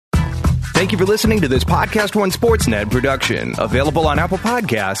Thank you for listening to this Podcast One Sportsnet production, available on Apple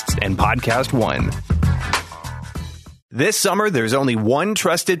Podcasts and Podcast One. This summer, there's only one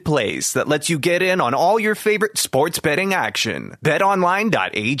trusted place that lets you get in on all your favorite sports betting action.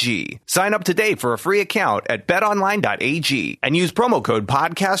 BetOnline.ag. Sign up today for a free account at BetOnline.ag and use promo code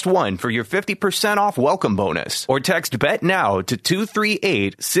PODCAST1 for your 50% off welcome bonus. Or text BET NOW to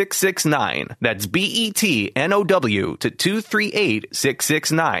 238-669. That's BETNOW to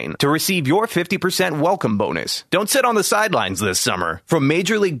 238-669 to receive your 50% welcome bonus. Don't sit on the sidelines this summer. From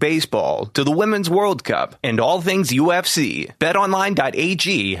Major League Baseball to the Women's World Cup and all things UFC,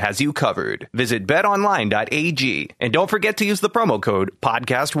 BetOnline.ag has you covered. Visit BetOnline.ag and don't forget to use the promo code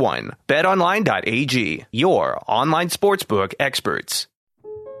PODCAST1. BetOnline.ag, your online sportsbook experts.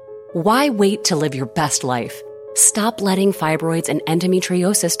 Why wait to live your best life? Stop letting fibroids and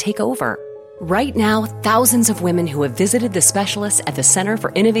endometriosis take over. Right now, thousands of women who have visited the specialists at the Center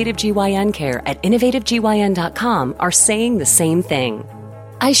for Innovative GYN Care at innovativegyn.com are saying the same thing.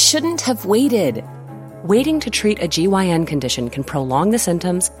 I shouldn't have waited. Waiting to treat a GYN condition can prolong the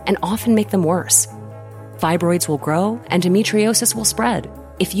symptoms and often make them worse. Fibroids will grow, endometriosis will spread.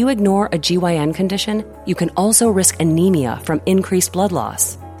 If you ignore a GYN condition, you can also risk anemia from increased blood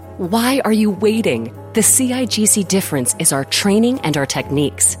loss. Why are you waiting? The CIGC difference is our training and our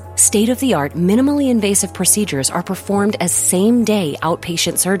techniques. State-of-the-art, minimally invasive procedures are performed as same-day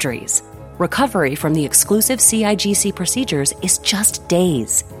outpatient surgeries. Recovery from the exclusive CIGC procedures is just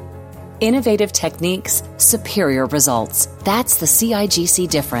days. Innovative techniques, superior results. That's the CIGC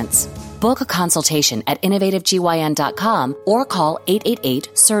difference. Book a consultation at innovativegyn.com or call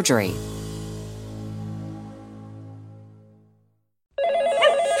 888-SURGERY.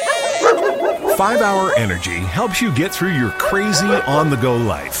 Five-Hour Energy helps you get through your crazy on-the-go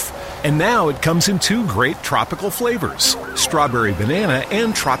life. And now it comes in two great tropical flavors, strawberry banana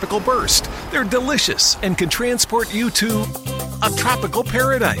and tropical burst. They're delicious and can transport you to a tropical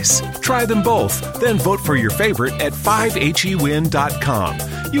paradise. Try them both, then vote for your favorite at 5HEWin.com.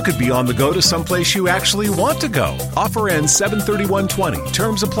 You could be on the go to someplace you actually want to go. Offer ends 7/31/20.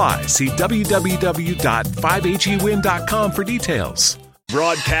 Terms apply. See www.5HEWin.com for details.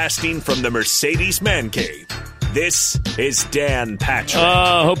 Broadcasting from the Mercedes Man Cave, this is Dan Patrick.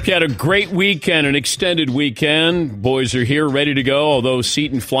 Hope you had a great weekend, an extended weekend. Boys are here, ready to go, although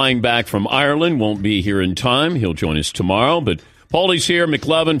Seton flying back from Ireland won't be here in time. He'll join us tomorrow, but Paulie's here,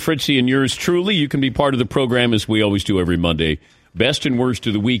 McLovin, Fritzy, and yours truly. You can be part of the program as we always do every Monday. Best and worst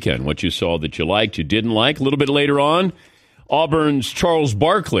of the weekend, what you saw that you liked, you didn't like. A little bit later on, Auburn's Charles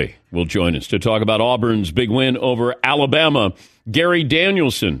Barkley will join us to talk about Auburn's big win over Alabama. Gary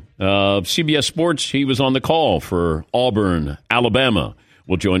Danielson of CBS Sports, he was on the call for Auburn, Alabama,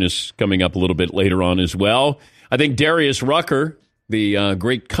 will join us coming up a little bit later on as well. I think Darius Rucker, the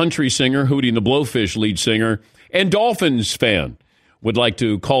great country singer, Hootie and the Blowfish lead singer, and Dolphins fan, would like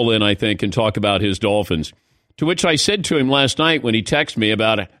to call in, I think, and talk about his Dolphins. To which I said to him last night when he texted me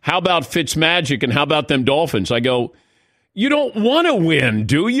about, how about Fitzmagic and how about them Dolphins? I go, you don't want to win,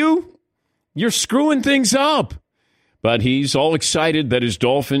 do you? You're screwing things up. But he's all excited that his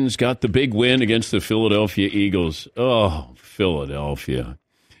Dolphins got the big win against the Philadelphia Eagles. Oh, Philadelphia.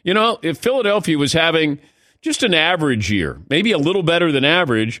 You know, if Philadelphia was having just an average year, maybe a little better than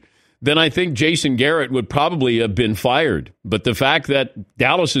average, then I think Jason Garrett would probably have been fired. But the fact that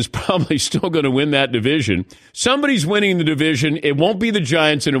Dallas is probably still going to win that division, somebody's winning the division. It won't be the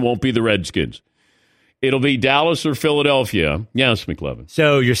Giants and it won't be the Redskins. It'll be Dallas or Philadelphia. Yes, McLevin.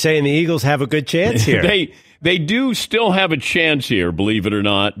 So you're saying the Eagles have a good chance here? They do still have a chance here, believe it or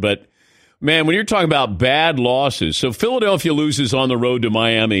not. But, man, when you're talking about bad losses, so Philadelphia loses on the road to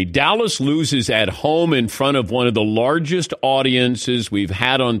Miami. Dallas loses at home in front of one of the largest audiences we've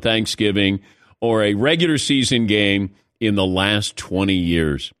had on Thanksgiving or a regular season game in the last 20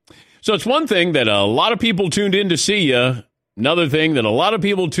 years. So it's one thing that a lot of people tuned in to see you. Another thing that a lot of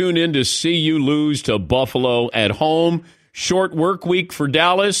people tuned in to see you lose to Buffalo at home. Short work week for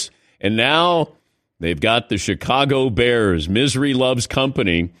Dallas. And now they've got the Chicago Bears. Misery loves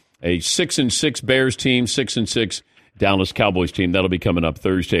company. A 6-6 Bears team, 6-6 Dallas Cowboys team. That'll be coming up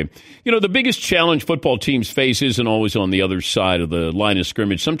Thursday. You know, the biggest challenge football teams face isn't always on the other side of the line of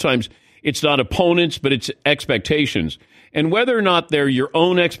scrimmage. Sometimes it's not opponents, but it's expectations. And whether or not they're your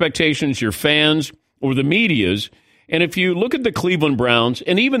own expectations, your fans, or the media's. And if you look at the Cleveland Browns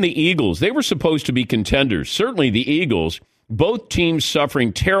and even the Eagles, they were supposed to be contenders. Certainly the Eagles, both teams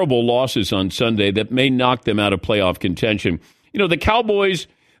suffering terrible losses on Sunday that may knock them out of playoff contention. You know, the Cowboys,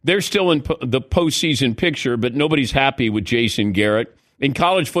 they're still in the postseason picture, but nobody's happy with Jason Garrett. In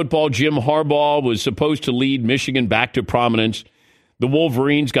college football, Jim Harbaugh was supposed to lead Michigan back to prominence. The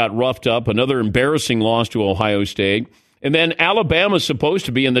Wolverines got roughed up, another embarrassing loss to Ohio State. And then Alabama's supposed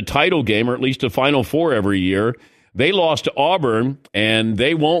to be in the title game, or at least a Final Four every year. They lost to Auburn, and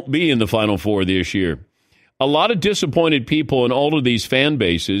they won't be in the Final Four this year. A lot of disappointed people in all of these fan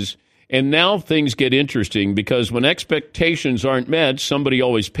bases, and now things get interesting because when expectations aren't met, somebody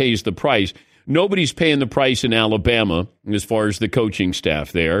always pays the price. Nobody's paying the price in Alabama as far as the coaching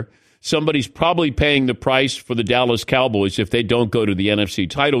staff there. Somebody's probably paying the price for the Dallas Cowboys if they don't go to the NFC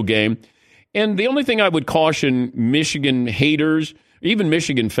title game. And the only thing I would caution Michigan haters, even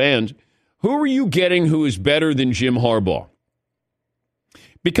Michigan fans, who are you getting who is better than Jim Harbaugh?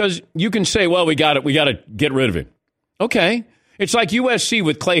 Because you can say, well, we got to get rid of him. Okay. It's like USC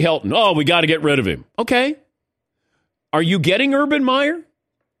with Clay Helton. Oh, we got to get rid of him. Okay. Are you getting Urban Meyer?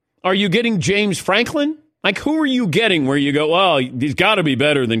 Are you getting James Franklin? Like, who are you getting where you go, oh, he's got to be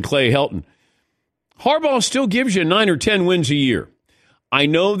better than Clay Helton? Harbaugh still gives you 9 or 10 wins a year. I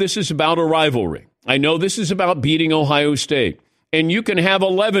know this is about a rivalry. I know this is about beating Ohio State. And you can have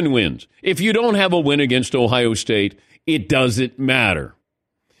 11 wins. If you don't have a win against Ohio State, it doesn't matter.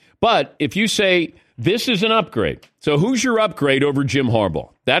 But if you say this is an upgrade, so who's your upgrade over Jim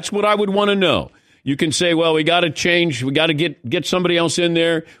Harbaugh? That's what I would want to know. You can say, well, we got to change. We got to get somebody else in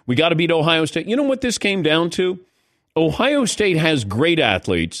there. We got to beat Ohio State. You know what this came down to? Ohio State has great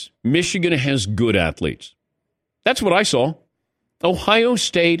athletes. Michigan has good athletes. That's what I saw. Ohio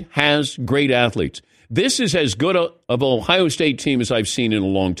State has great athletes. This is as good of an Ohio State team as I've seen in a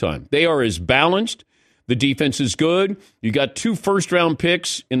long time. They are as balanced. The defense is good. You got 2 first-round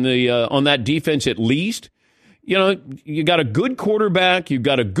picks in the on that defense at least. You know, you got a good quarterback, you've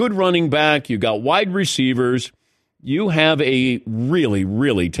got a good running back, you've got wide receivers. You have a really,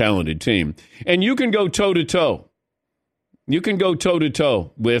 really talented team. And you can go toe-to-toe. You can go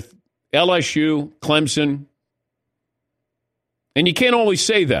toe-to-toe with LSU, Clemson. And you can't always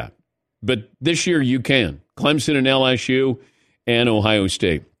say that, but this year you can. Clemson and LSU and Ohio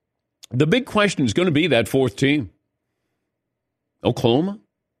State. The big question is going to be that 4th team. Oklahoma?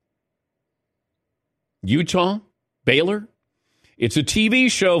 Utah? Baylor? It's a TV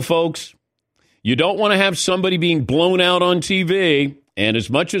show, folks. You don't want to have somebody being blown out on TV. And as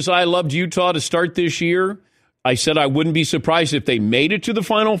much as I loved Utah to start this year, I said I wouldn't be surprised if they made it to the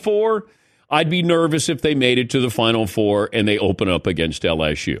Final Four. I'd be nervous if they made it to the Final Four and they open up against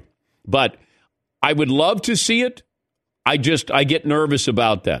LSU. But I would love to see it. I get nervous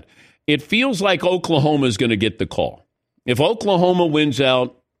about that. It feels like Oklahoma is going to get the call. If Oklahoma wins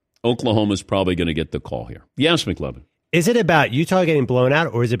out, Oklahoma's probably going to get the call here. Yes, McLevin. Is it about Utah getting blown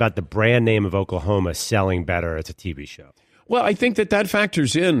out, or is it about the brand name of Oklahoma selling better as a TV show? Well, I think that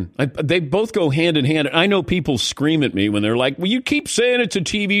factors in. They both go hand in hand. I know people scream at me when they're like, well, you keep saying it's a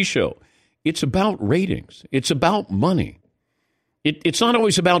TV show. It's about ratings. It's about money. It's not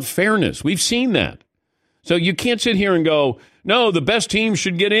always about fairness. We've seen that. So you can't sit here and go, no, the best team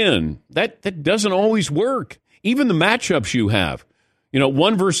should get in. That doesn't always work. Even the matchups you have,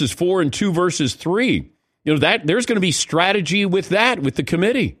 1 versus 4 and 2 versus 3, that there's going to be strategy with that, with the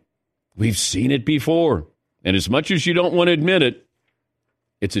committee. We've seen it before. And as much as you don't want to admit it,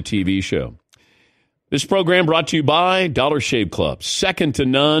 it's a TV show. This program brought to you by Dollar Shave Club. Second to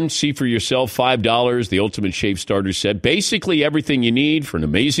none. See for yourself, $5, the ultimate shave starter set. Basically everything you need for an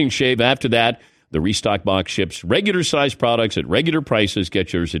amazing shave. After that, the restock box ships regular size products at regular prices.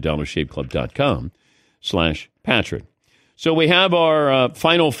 Get yours at dollarshaveclub.com/Patrick. So we have our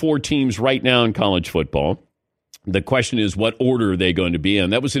Final Four teams right now in college football. The question is, what order are they going to be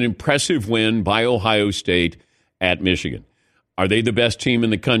in? That was an impressive win by Ohio State at Michigan. Are they the best team in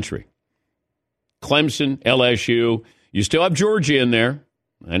the country? Clemson, LSU. You still have Georgia in there.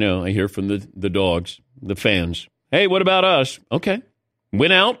 I know. I hear from the dogs, the fans. Hey, what about us? Okay.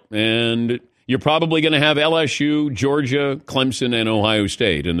 Win out, and you're probably going to have LSU, Georgia, Clemson, and Ohio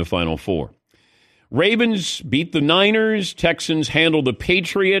State in the Final Four. Ravens beat the Niners. Texans handle the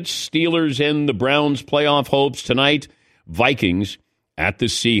Patriots. Steelers end the Browns' playoff hopes tonight. Vikings at the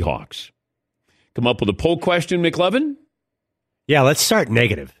Seahawks. Come up with a poll question, McLevin? Yeah, let's start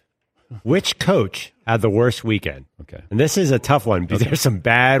negative. Which coach had the worst weekend? Okay. And this is a tough one because there's some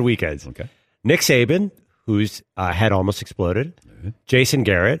bad weekends. Okay. Nick Saban, whose head almost exploded. Mm-hmm. Jason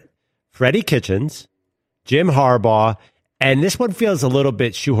Garrett. Freddie Kitchens. Jim Harbaugh. And this one feels a little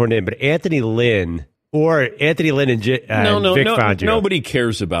bit shoehorned in, but Anthony Lynn and Vic Fangio. Nobody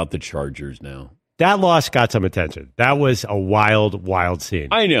cares about the Chargers now. That loss got some attention. That was a wild, wild scene.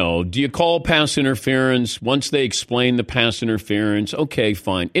 I know. Do you call pass interference? Once they explain the pass interference, okay,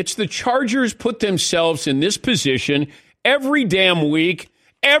 fine. It's the Chargers put themselves in this position every damn week,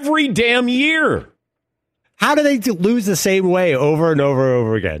 every damn year. How do they lose the same way over and over and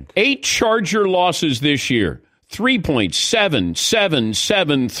over again? 8 Charger losses this year.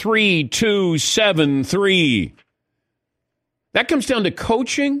 3.7773273. That comes down to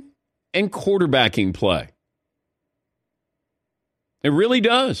coaching and quarterbacking play. It really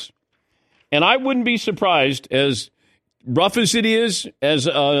does. And I wouldn't be surprised, as rough as it is, as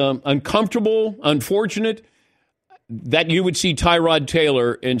uncomfortable, unfortunate, that you would see Tyrod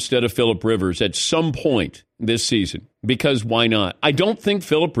Taylor instead of Phillip Rivers at some point this season. Because why not? I don't think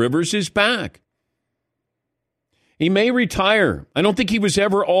Phillip Rivers is back. He may retire. I don't think he was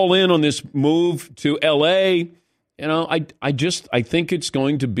ever all in on this move to L.A. You know, I think it's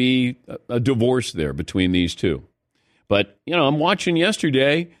going to be a divorce there between these two. But, you know, I'm watching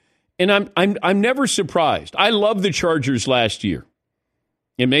yesterday, and I'm never surprised. I loved the Chargers last year.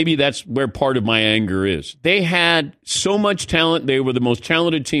 And maybe that's where part of my anger is. They had so much talent. They were the most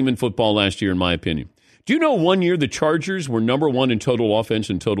talented team in football last year, in my opinion. Do you know one year the Chargers were number 1 in total offense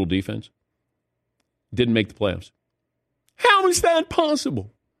and total defense? Didn't make the playoffs. How is that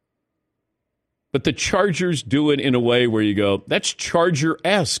possible? But the Chargers do it in a way where you go, that's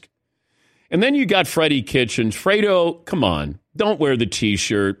Charger-esque. And then you got Freddie Kitchens. Fredo, come on, don't wear the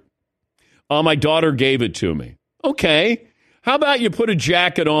T-shirt. Oh, my daughter gave it to me. Okay. How about you put a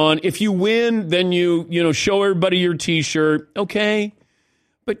jacket on? If you win, then you show everybody your T-shirt. Okay.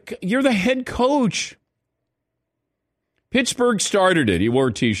 But you're the head coach. Pittsburgh started it. He wore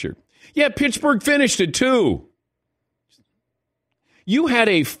a T-shirt. Yeah, Pittsburgh finished it too. You had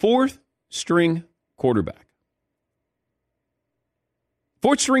a 4th-string quarterback.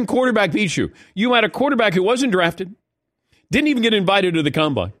 4th-string quarterback beat you. You had a quarterback who wasn't drafted, didn't even get invited to the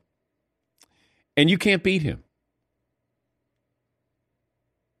combine, and you can't beat him.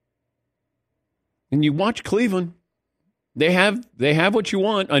 And you watch Cleveland. They have what you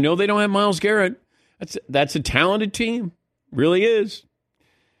want. I know they don't have Myles Garrett. That's a talented team. Really is.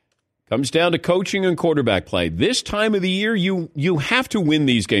 Comes down to coaching and quarterback play. This time of the year, you have to win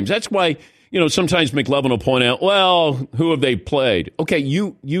these games. That's why, sometimes McLevin will point out, well, who have they played? Okay,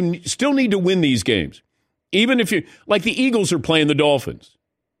 you still need to win these games. Even if you, like the Eagles are playing the Dolphins.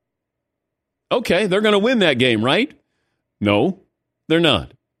 Okay, they're going to win that game, right? No, they're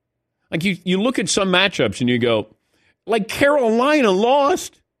not. Like you look at some matchups and you go, like Carolina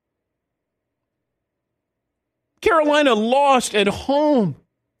lost. Carolina lost at home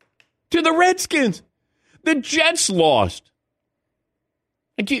to the Redskins. The Jets lost.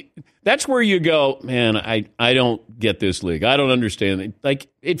 That's where you go, man, I don't get this league. I don't understand it. Like,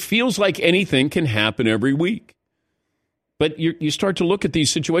 it feels like anything can happen every week. But you start to look at these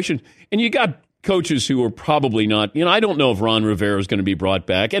situations, and you got coaches who are probably not, I don't know if Ron Rivera is going to be brought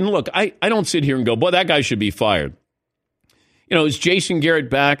back. And look, I don't sit here and go, boy, that guy should be fired. Is Jason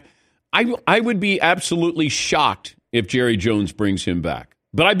Garrett back? I would be absolutely shocked if Jerry Jones brings him back.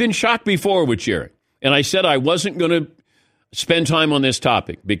 But I've been shocked before with Jerry. And I said I wasn't going to spend time on this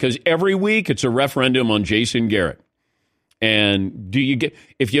topic because every week it's a referendum on Jason Garrett. And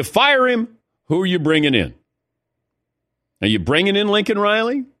if you fire him, who are you bringing in? Are you bringing in Lincoln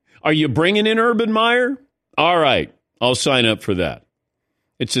Riley? Are you bringing in Urban Meyer? All right, I'll sign up for that.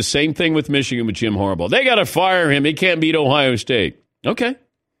 It's the same thing with Michigan with Jim Harbaugh. They got to fire him. He can't beat Ohio State. Okay.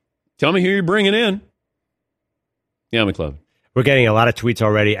 Tell me who you're bringing in. Yeah, McLeod. We're getting a lot of tweets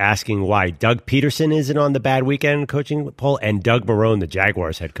already asking why Doug Peterson isn't on the bad weekend coaching poll and Doug Marrone, the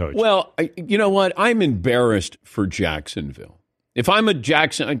Jaguars head coach. Well, you know what? I'm embarrassed for Jacksonville. If I'm a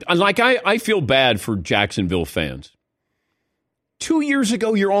I feel bad for Jacksonville fans. 2 years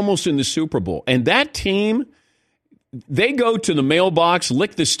ago, you're almost in the Super Bowl. And that team, they go to the mailbox,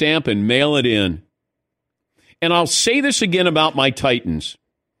 lick the stamp, and mail it in. And I'll say this again about my Titans.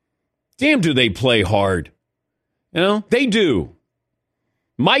 Damn, do they play hard. They do.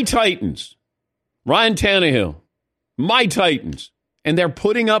 My Titans, Ryan Tannehill, my Titans. And they're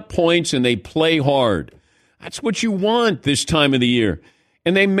putting up points and they play hard. That's what you want this time of the year.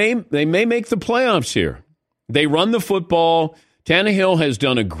 And they may make the playoffs here. They run the football. Tannehill has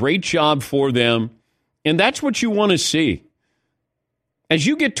done a great job for them, and that's what you want to see. As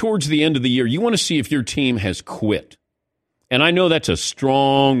you get towards the end of the year, you want to see if your team has quit. And I know that's a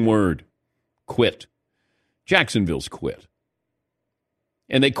strong word, quit. Jacksonville's quit.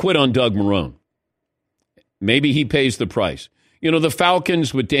 And they quit on Doug Marrone. Maybe he pays the price. The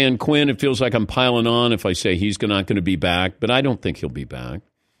Falcons with Dan Quinn, it feels like I'm piling on if I say he's not going to be back, but I don't think he'll be back.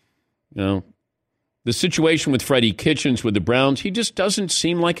 The situation with Freddie Kitchens with the Browns, he just doesn't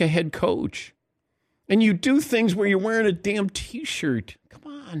seem like a head coach. And you do things where you're wearing a damn T-shirt.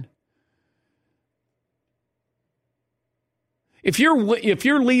 Come on. If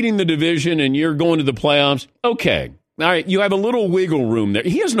you're leading the division and you're going to the playoffs, okay. All right, you have a little wiggle room there.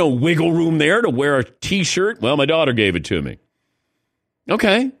 He has no wiggle room there to wear a T-shirt. Well, my daughter gave it to me.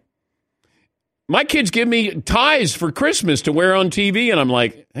 Okay. My kids give me ties for Christmas to wear on TV, and I'm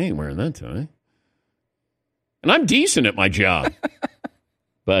like, I ain't wearing that tie. And I'm decent at my job.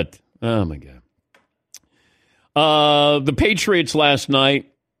 But, oh, my God. The Patriots last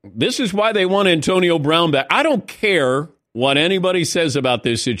night, this is why they want Antonio Brown back. I don't care what anybody says about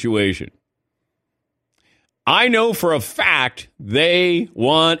this situation. I know for a fact they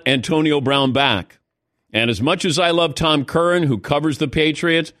want Antonio Brown back. And as much as I love Tom Curran, who covers the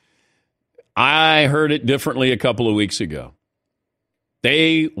Patriots, I heard it differently a couple of weeks ago.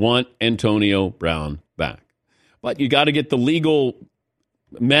 They want Antonio Brown back. But you got to get the legal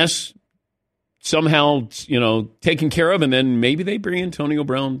mess somehow, taken care of, and then maybe they bring Antonio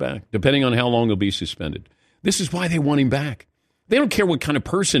Brown back, depending on how long he'll be suspended. This is why they want him back. They don't care what kind of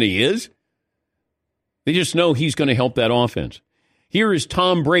person he is. They just know he's going to help that offense. Here is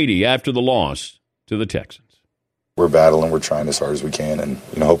Tom Brady after the loss to the Texans. We're battling. We're trying as hard as we can. And,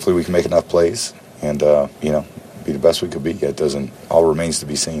 hopefully we can make enough plays and, be the best we could be. It all remains to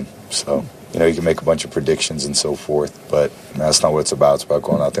be seen. So, you can make a bunch of predictions and so forth, but that's not what it's about. It's about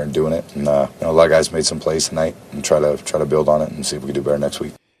going out there and doing it. And, a lot of guys made some plays tonight and try to build on it and see if we can do better next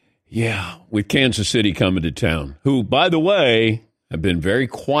week. Yeah, with Kansas City coming to town, who, by the way, have been very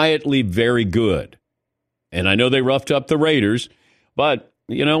quietly very good. And I know they roughed up the Raiders, but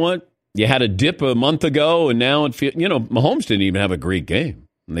you know what? You had a dip a month ago, and now Mahomes didn't even have a great game,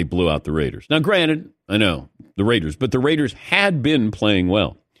 and they blew out the Raiders. Now, granted, I know the Raiders, but the Raiders had been playing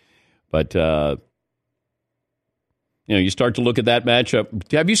well. But you start to look at that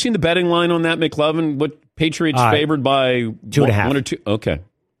matchup. Have you seen the betting line on that, McLovin? What Patriots favored by 2.5. 1 or 2? Okay,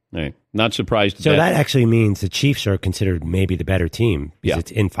 all right. Not surprised. So that actually means the Chiefs are considered maybe the better team because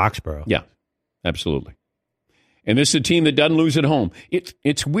it's in Foxborough. Yeah, absolutely. And this is a team that doesn't lose at home.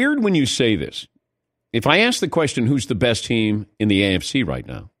 It's weird when you say this. If I ask the question, who's the best team in the AFC right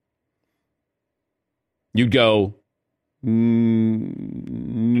now? You'd go, the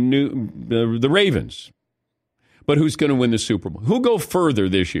Ravens. But who's going to win the Super Bowl? Who'll go further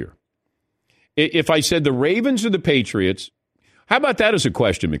this year? If I said the Ravens or the Patriots, how about that as a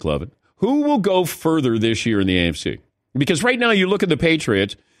question, McLovin? Who will go further this year in the AFC? Because right now you look at the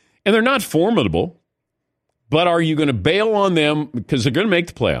Patriots, and they're not formidable. But are you going to bail on them because they're going to make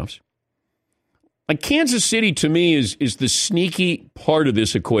the playoffs? Like Kansas City, to me, is the sneaky part of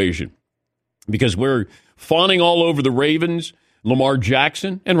this equation because we're fawning all over the Ravens, Lamar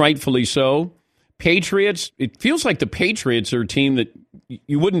Jackson, and rightfully so. Patriots, it feels like the Patriots are a team that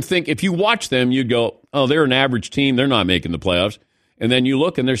you wouldn't think, if you watch them, you'd go, oh, they're an average team. They're not making the playoffs. And then you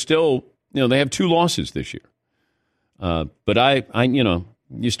look and they're still, they have 2 losses this year. But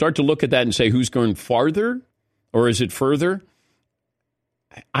you start to look at that and say, who's going farther? Or is it further?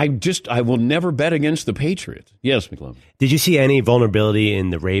 I will never bet against the Patriots. Yes, McLovin. Did you see any vulnerability in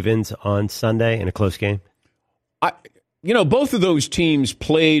the Ravens on Sunday in a close game? Both of those teams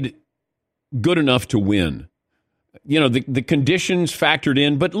played good enough to win. The conditions factored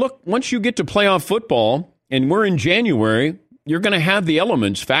in. But look, once you get to playoff football, and we're in January, you're going to have the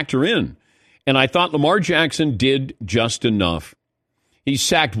elements factor in. And I thought Lamar Jackson did just enough. He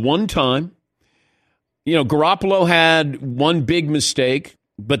sacked 1 time. Garoppolo had 1 big mistake,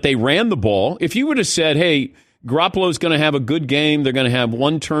 but they ran the ball. If you would have said, hey, Garoppolo's going to have a good game, they're going to have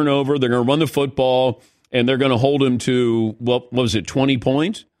 1 turnover, they're going to run the football, and they're going to hold him to, 20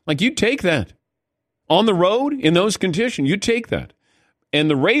 points? Like, you'd take that. On the road, in those conditions, you'd take that. And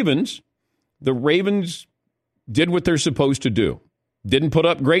the Ravens did what they're supposed to do. Didn't put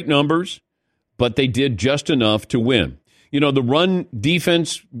up great numbers, but they did just enough to win. The run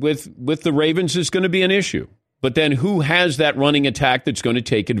defense with the Ravens is going to be an issue. But then who has that running attack that's going to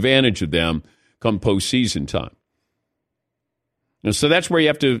take advantage of them come postseason time? So that's where you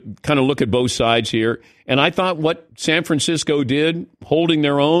have to kind of look at both sides here. And I thought what San Francisco did, holding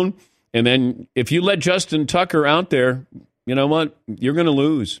their own, and then if you let Justin Tucker out there, you know what? You're going to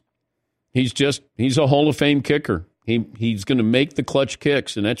lose. He's a Hall of Fame kicker. He's going to make the clutch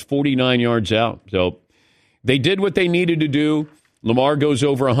kicks, and that's 49 yards out. So they did what they needed to do. Lamar goes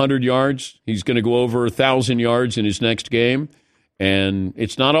over 100 yards. He's going to go over 1,000 yards in his next game. And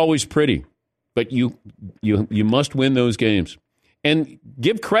it's not always pretty, but you must win those games. And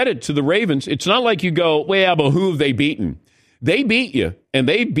give credit to the Ravens. It's not like you go, well, yeah, but who have they beaten? They beat you, and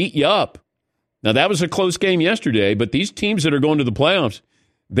they beat you up. Now, that was a close game yesterday, but these teams that are going to the playoffs,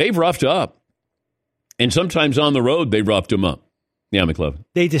 they've roughed up. And sometimes on the road, they roughed them up. Yeah, McLovin.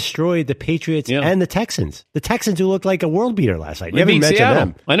 They destroyed the Patriots and the Texans. The Texans who looked like a world beater last night. You haven't beat mentioned Seattle.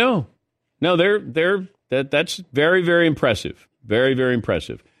 them. I know. No, that's very, very impressive. Very, very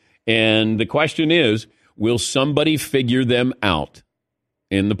impressive. And the question is, will somebody figure them out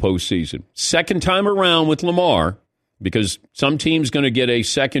in the postseason? Second time around with Lamar, because some team's going to get a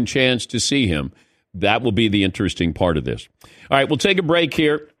second chance to see him. That will be the interesting part of this. All right, we'll take a break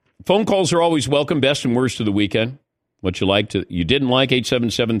here. Phone calls are always welcome. Best and worst of the weekend. What you liked, you didn't like,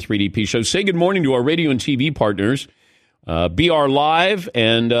 877-3DP Show. Say good morning to our radio and TV partners, BR Live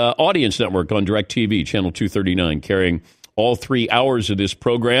and Audience Network on DirecTV, Channel 239, carrying all 3 hours of this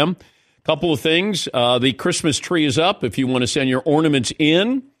program. Couple of things. The Christmas tree is up. If you want to send your ornaments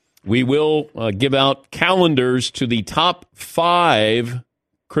in, we will give out calendars to the top 5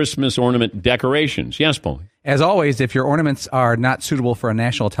 Christmas ornament decorations. Yes, Paul? As always, if your ornaments are not suitable for a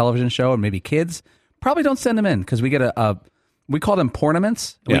national television show and maybe kids, probably don't send them in because we get we call them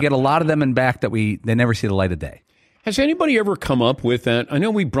pornaments. We get a lot of them in back that they never see the light of day. Has anybody ever come up with that? I know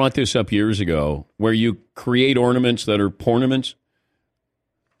we brought this up years ago, where you create ornaments that are pornaments.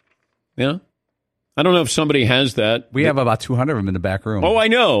 Yeah? I don't know if somebody has that. We have about 200 of them in the back room. Oh, I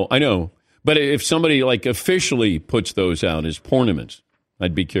know. But if somebody like officially puts those out as pornaments,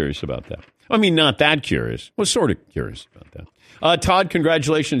 I'd be curious about that. I mean, not that curious. Well, sort of curious about that. Todd,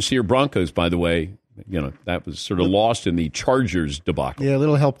 congratulations to your Broncos, by the way. You know, that was sort of lost in the Chargers debacle. Yeah, a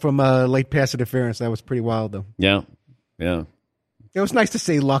little help from late pass interference. That was pretty wild, though. Yeah. It was nice to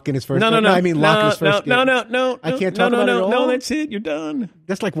see Luck in his first game. No. I mean, Luck in his first game. No. I can't talk about it at all? No, that's it. You're done.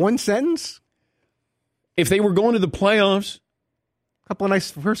 That's like one sentence? If they were going to the playoffs. A couple of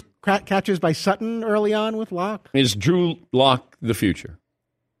nice first catches by Sutton early on with Luck. Is Drew Lock the future?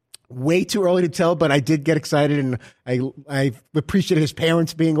 Way too early to tell, but I did get excited, and I appreciated his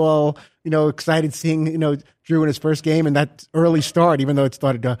parents being all, excited seeing, Drew in his first game, and that early start, even though it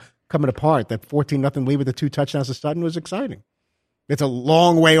started coming apart, that 14-0 lead with the 2 touchdowns to Sutton was exciting. It's a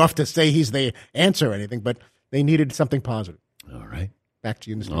long way off to say he's the answer or anything, but they needed something positive. All right. Back to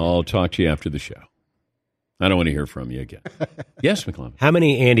you in the studio. I'll talk to you after the show. I don't want to hear from you again. Yes, McClellan. How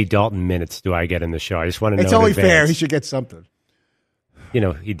many Andy Dalton minutes do I get in the show? I just want to know. It's only fair. He should get something.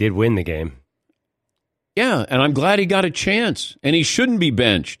 He did win the game. Yeah, and I'm glad he got a chance. And he shouldn't be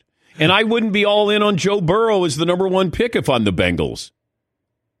benched. And I wouldn't be all in on Joe Burrow as the number 1 pick if I'm the Bengals.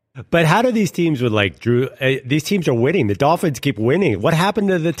 But how do these teams with Drew? These teams are winning. The Dolphins keep winning. What happened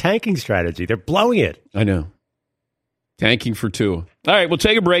to the tanking strategy? They're blowing it. I know. Tanking for 2. All right, we'll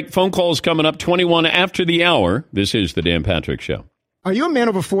take a break. Phone calls coming up 21 after the hour. This is the Dan Patrick Show. Are you a man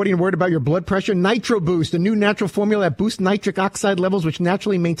over 40 and worried about your blood pressure? Nitro Boost, a new natural formula that boosts nitric oxide levels, which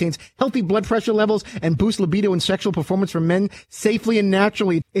naturally maintains healthy blood pressure levels and boosts libido and sexual performance for men safely and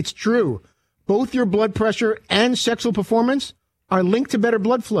naturally. It's true. Both your blood pressure and sexual performance are linked to better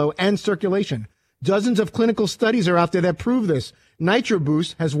blood flow and circulation. Dozens of clinical studies are out there that prove this. Nitro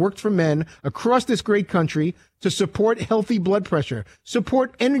Boost has worked for men across this great country to support healthy blood pressure,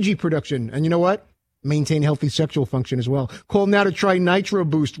 support energy production, and you know what? Maintain healthy sexual function as well. Call now to try Nitro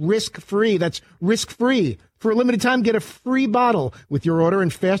Boost, risk-free. That's risk-free. For a limited time, get a free bottle with your order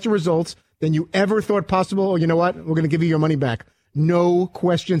and faster results than you ever thought possible. Or you know what? We're going to give you your money back. No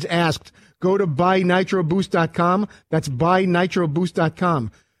questions asked. Go to buynitroboost.com. That's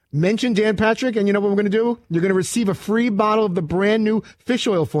buynitroboost.com. Mention Dan Patrick, and you know what we're going to do? You're going to receive a free bottle of the brand new fish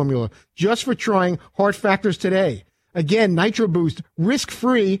oil formula just for trying Heart Factors today. Again, Nitro Boost,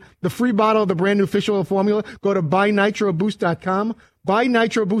 risk-free, the free bottle of the brand new fish oil formula. Go to buynitroboost.com.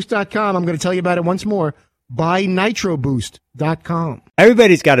 Buynitroboost.com. I'm going to tell you about it once more. Buynitroboost.com.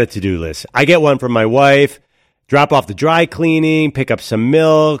 Everybody's got a to-do list. I get one from my wife. Drop off the dry cleaning, pick up some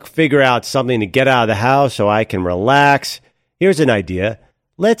milk, figure out something to get out of the house so I can relax. Here's an idea.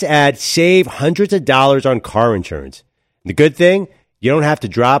 Let's save hundreds of dollars on car insurance. The good thing, you don't have to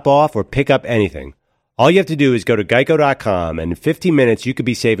drop off or pick up anything. All you have to do is go to geico.com, and in 15 minutes, you could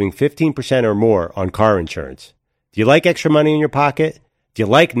be saving 15% or more on car insurance. Do you like extra money in your pocket? Do you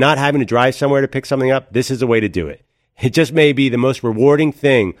like not having to drive somewhere to pick something up? This is the way to do it. It just may be the most rewarding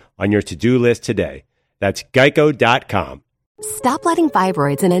thing on your to-do list today. That's geico.com. Stop letting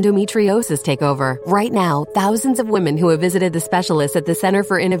fibroids and endometriosis take over. Right now, thousands of women who have visited the specialists at the Center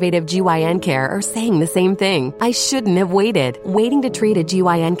for Innovative GYN Care are saying the same thing. I shouldn't have waited. Waiting to treat a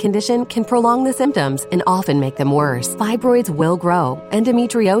GYN condition can prolong the symptoms and often make them worse. Fibroids will grow.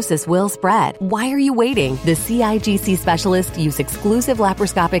 Endometriosis will spread. Why are you waiting? The CIGC specialists use exclusive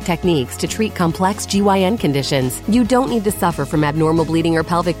laparoscopic techniques to treat complex GYN conditions. You don't need to suffer from abnormal bleeding or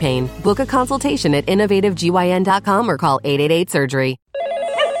pelvic pain. Book a consultation at innovativegyn.com or call 888-SURGERY.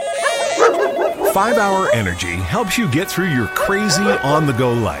 5-Hour Energy helps you get through your crazy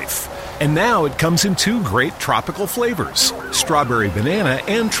on-the-go life. And now it comes in 2 great tropical flavors, Strawberry Banana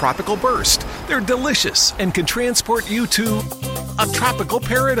and Tropical Burst. They're delicious and can transport you to a tropical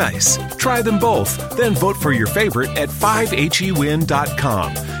paradise. Try them both, then vote for your favorite at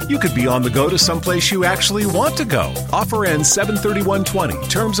 5hewin.com. You could be on the go to someplace you actually want to go. Offer ends 7/31/20.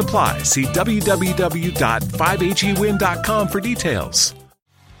 Terms apply. See www.5hewin.com for details.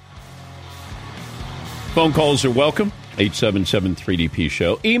 Phone calls are welcome. 877-3DP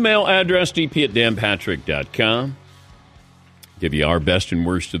Show. Email address dp@danpatrick.com. Give you our best and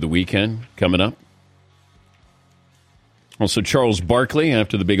worst of the weekend coming up. Also, Charles Barkley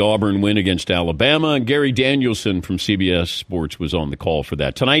after the big Auburn win against Alabama. And Gary Danielson from CBS Sports was on the call for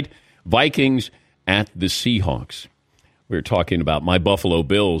that. Tonight, Vikings at the Seahawks. We were talking about my Buffalo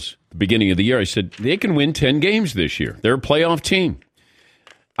Bills at the beginning of the year. I said, they can win 10 games this year. They're a playoff team.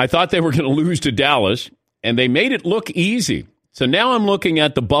 I thought they were going to lose to Dallas, and they made it look easy. So now I'm looking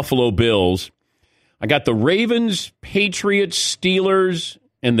at the Buffalo Bills. I got the Ravens, Patriots, Steelers,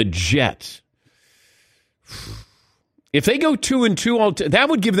 and the Jets. If they go 2-2, that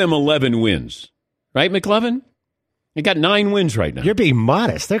would give them 11 wins. Right, McLovin? They got 9 wins right now. You're being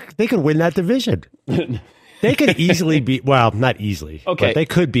modest. They could win that division. They could easily beat, well, not easily, but they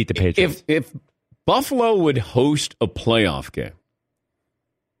could beat the Patriots. If Buffalo would host a playoff game,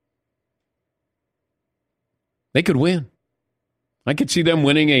 they could win. I could see them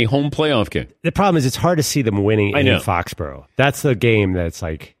winning a home playoff game. The problem is it's hard to see them winning in Foxborough. That's the game that's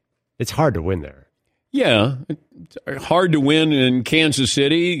like, it's hard to win there. Yeah, it's hard to win in Kansas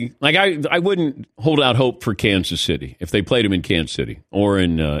City. Like I wouldn't hold out hope for Kansas City if they played them in Kansas City or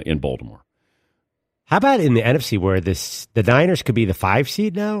in Baltimore. How about in the NFC where the Niners could be the 5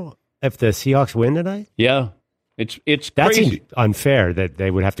 seed now if the Seahawks win tonight? Yeah, it's that crazy. seems unfair that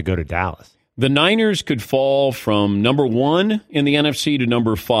they would have to go to Dallas. The Niners could fall from number 1 in the NFC to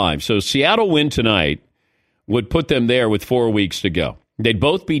number 5. So Seattle win tonight would put them there with 4 weeks to go. They'd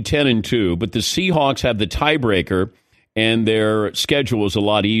both be 10-2, but the Seahawks have the tiebreaker, and their schedule is a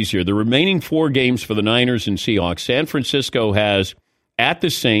lot easier. The remaining 4 games for the Niners and Seahawks, San Francisco has at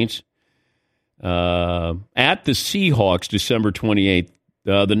the Saints, at the Seahawks, December 28th.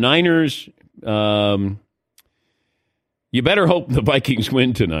 The Niners, you better hope the Vikings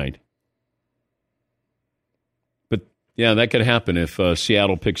win tonight. But, yeah, that could happen if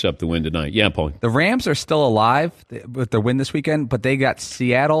Seattle picks up the win tonight. Yeah, Paul. The Rams are still alive with their win this weekend, but they got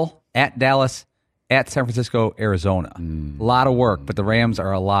Seattle, at Dallas, at San Francisco, Arizona. A lot of work, but the Rams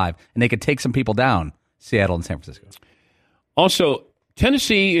are alive. And they could take some people down, Seattle and San Francisco. Also,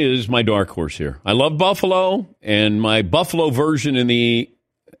 Tennessee is my dark horse here. I love Buffalo, and my Buffalo version in the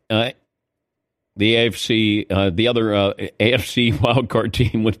AFC, the other AFC wildcard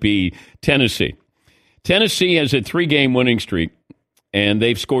team would be Tennessee. Tennessee has a 3-game winning streak, and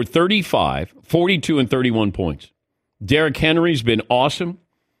they've scored 35, 42, and 31 points. Derrick Henry's been awesome.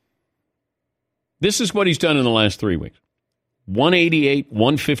 This is what he's done in the last 3 weeks. 188,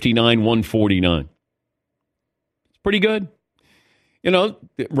 159, 149. It's pretty good. You know,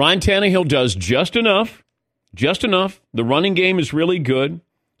 Ryan Tannehill does just enough. The running game is really good.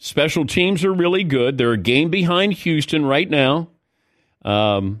 Special teams are really good. They're a game behind Houston right now.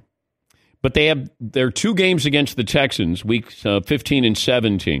 But they're 2 games against the Texans, weeks 15 and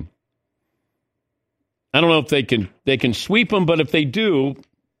 17. I don't know if they can sweep them, but if they do,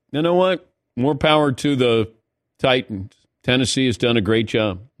 you know what? More power to the Titans. Tennessee has done a great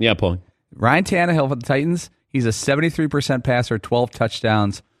job. Yeah, Paul. Ryan Tannehill for the Titans. He's a 73% passer, 12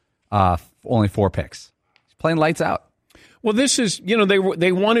 touchdowns, only 4 picks. He's playing lights out. Well, this is,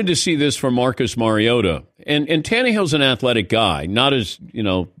 they wanted to see this from Marcus Mariota. And Tannehill's an athletic guy, not as,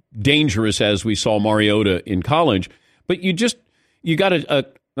 dangerous as we saw Mariota in college. But you got a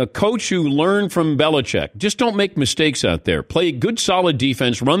coach who learned from Belichick. Just don't make mistakes out there. Play good, solid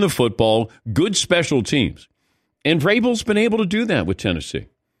defense, run the football, good special teams. And Vrabel's been able to do that with Tennessee.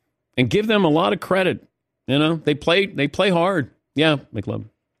 And give them a lot of credit. They play hard. Yeah, McLovin.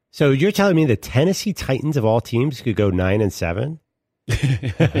 So you're telling me the Tennessee Titans of all teams could go 9-7?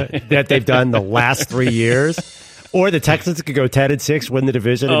 That they've done the last 3 years? Or the Texans could go 10-6, win the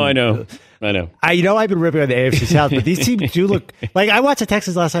division? Oh, I know. I've been ripping on the AFC South, but these teams do look like, I watched the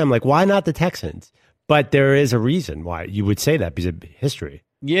Texans last time. I'm like, why not the Texans? But there is a reason why you would say that because of history.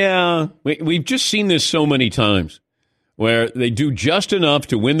 Yeah, we've just seen this so many times where they do just enough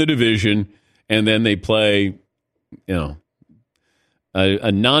to win the division, and then they play,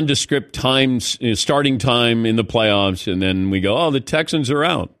 a nondescript starting time in the playoffs, and then we go, oh, the Texans are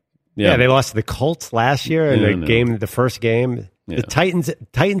out. Yeah, they lost to the Colts last year in the first game. Yeah. The Titans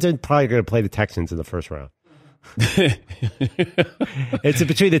are probably going to play the Texans in the first round. It's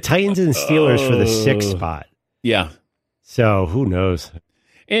between the Titans and the Steelers for the 6th spot. Yeah. So who knows?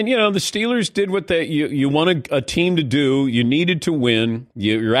 And, the Steelers did what you wanted a team to do. You needed to win.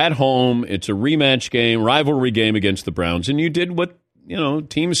 You're at home. It's a rematch game, rivalry game against the Browns. And you did what,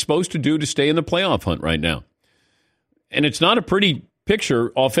 team is supposed to do to stay in the playoff hunt right now. And it's not a pretty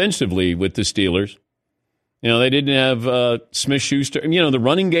picture offensively with the Steelers. They didn't have Smith-Schuster. The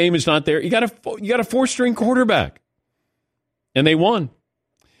running game is not there. You got a 4-string quarterback. And they won.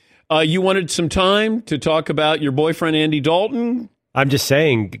 You wanted some time to talk about your boyfriend, Andy Dalton. I'm just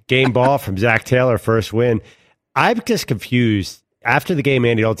saying, game ball from Zach Taylor, first win. I'm just confused. After the game,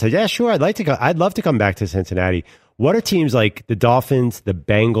 Andy Dalton said, yeah, sure, I'd love to come back to Cincinnati. What are teams like the Dolphins, the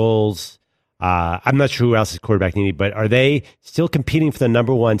Bengals? I'm not sure who else is quarterback needed, but are they still competing for the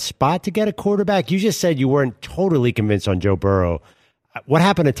number 1 spot to get a quarterback? You just said you weren't totally convinced on Joe Burrow. What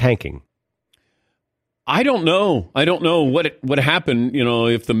happened to tanking? I don't know. I don't know what happened,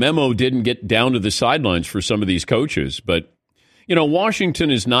 if the memo didn't get down to the sidelines for some of these coaches. But,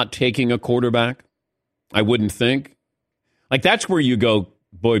 Washington is not taking a quarterback, I wouldn't think. Like, that's where you go,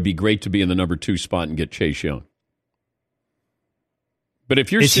 boy, it'd be great to be in the number 2 spot and get Chase Young. But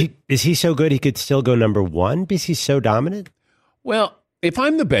if you're... Is he so good he could still go number 1 because he's so dominant? Well, if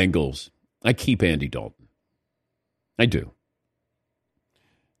I'm the Bengals, I keep Andy Dalton. I do.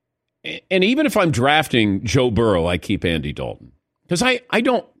 And even if I'm drafting Joe Burrow, I keep Andy Dalton. Because I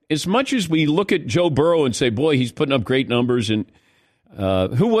don't... As much as we look at Joe Burrow and say, boy, he's putting up great numbers, and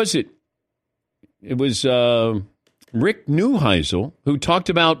who was it? It was Rick Neuheisel who talked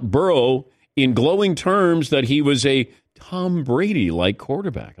about Burrow in glowing terms that he was a Tom Brady-like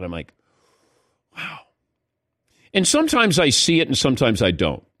quarterback. And I'm like, wow. And sometimes I see it and sometimes I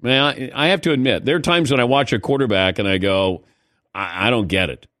don't. I have to admit, there are times when I watch a quarterback and I go, I don't get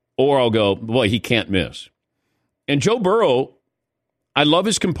it. Or I'll go, boy, he can't miss. And Joe Burrow, I love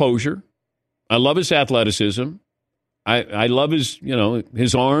his composure. I love his athleticism. I love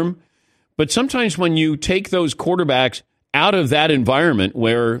his arm. But sometimes when you take those quarterbacks out of that environment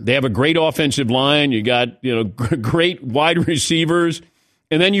where they have a great offensive line, you got great wide receivers,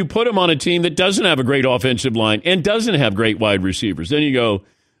 and then you put them on a team that doesn't have a great offensive line and doesn't have great wide receivers, then you go,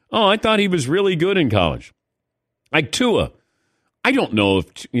 oh, I thought he was really good in college. Like Tua. I don't know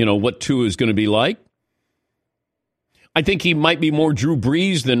if what Tua is going to be like. I think he might be more Drew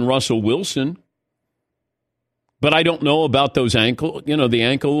Brees than Russell Wilson. But I don't know about those the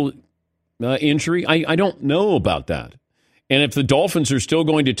ankle injury. I don't know about that. And if the Dolphins are still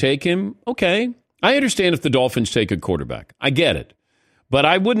going to take him, okay. I understand if the Dolphins take a quarterback. I get it. But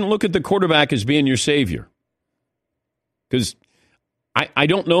I wouldn't look at the quarterback as being your savior. Because I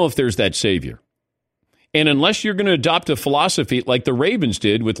don't know if there's that savior. And unless you're going to adopt a philosophy like the Ravens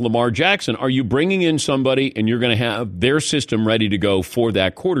did with Lamar Jackson, are you bringing in somebody and you're going to have their system ready to go for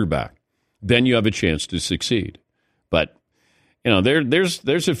that quarterback? Then you have a chance to succeed. But,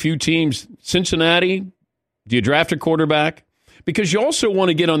 there's a few teams. Cincinnati, do you draft a quarterback? Because you also want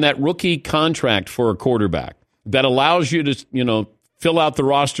to get on that rookie contract for a quarterback that allows you to, fill out the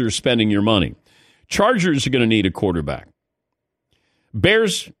roster spending your money. Chargers are going to need a quarterback.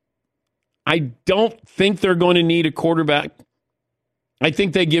 Bears, I don't think they're going to need a quarterback. I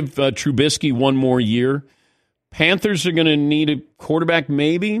think they give Trubisky one more year. Panthers are going to need a quarterback,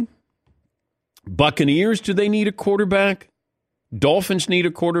 maybe. Buccaneers, do they need a quarterback? Dolphins need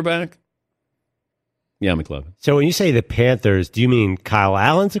a quarterback? Yeah, McLovin. So when you say the Panthers, do you mean Kyle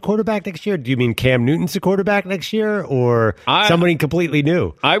Allen's a quarterback next year? Do you mean Cam Newton's a quarterback next year? Or somebody completely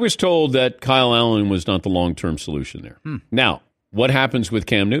new? I was told that Kyle Allen was not the long-term solution there. Now, what happens with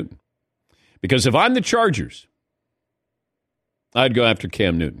Cam Newton? Because if I'm the Chargers, I'd go after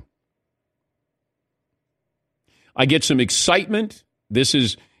Cam Newton. I get some excitement. This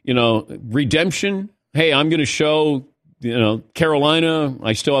is, redemption. Hey, I'm going to show, Carolina,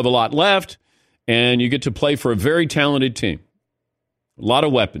 I still have a lot left. And you get to play for a very talented team. A lot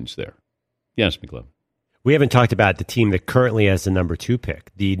of weapons there. Yes, McLovin. We haven't talked about the team that currently has the number 2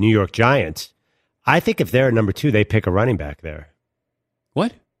 pick, the New York Giants. I think if they're number 2, they pick a running back there.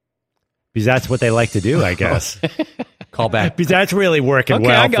 What? Because that's what they like to do, I guess. Call back. Because that's really working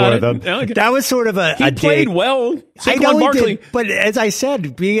well for them. That was sort of he played well. I know he did, but as I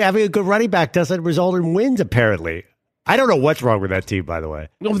said, having a good running back doesn't result in wins, apparently. I don't know what's wrong with that team, by the way.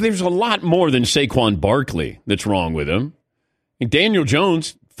 No, there's a lot more than Saquon Barkley that's wrong with him. And Daniel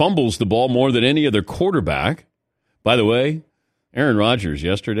Jones fumbles the ball more than any other quarterback. By the way, Aaron Rodgers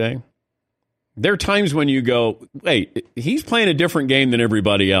yesterday, there are times when you go, wait, he's playing a different game than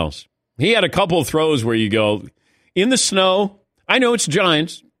everybody else. He had a couple of throws where you go, in the snow, I know it's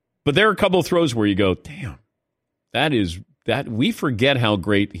Giants, but there are a couple of throws where you go, damn, that we forget how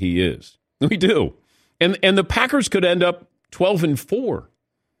great he is. We do. And the Packers could end up 12-4.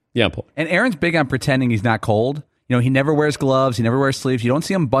 Yeah, Paul. And Aaron's big on pretending he's not cold. He never wears gloves. He never wears sleeves. You don't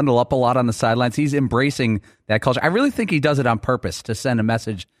see him bundle up a lot on the sidelines. He's embracing that culture. I really think he does it on purpose to send a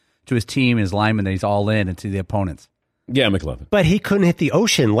message to his team, his linemen, that he's all in, and to the opponents. Yeah, McLovin. But he couldn't hit the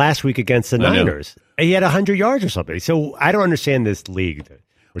ocean last week against the Niners. He had 100 yards or something. So I don't understand this league.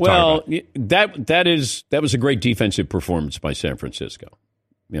 Well, that was a great defensive performance by San Francisco.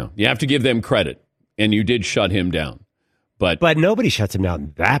 You have to give them credit, and you did shut him down. But nobody shuts him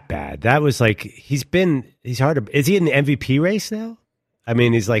down that bad. That was like he's hard to. Is he in the MVP race now? I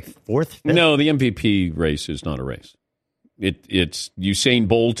mean, he's like fourth. Fifth? No, the MVP race is not a race. It's Usain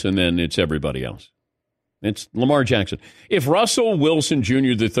Bolt, and then it's everybody else. It's Lamar Jackson. If Russell Wilson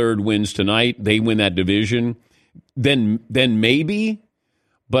Jr. III wins tonight, they win that division. Then maybe.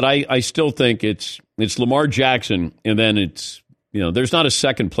 But I still think it's Lamar Jackson, and then it's there's not a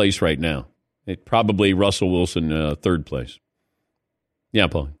second place right now. It probably Russell Wilson third place. Yeah,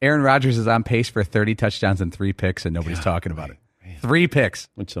 Paul. Aaron Rodgers is on pace for 30 touchdowns and 3 picks, and nobody's talking about it. Man. 3 picks.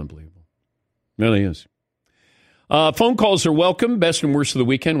 It's unbelievable. It really is. Phone calls are welcome. Best and worst of the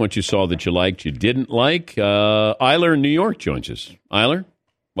weekend. What you saw that you liked, you didn't like. Eiler in New York joins us. Eiler,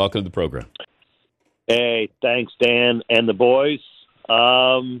 welcome to the program. Hey, thanks, Dan and the boys.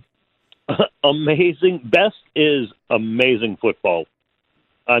 Amazing. Best is amazing football.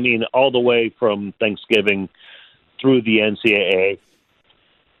 I mean, all the way from Thanksgiving through the NCAA.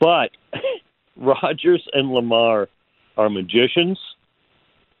 But Rodgers and Lamar are magicians.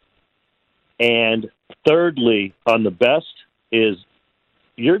 And thirdly, on the best is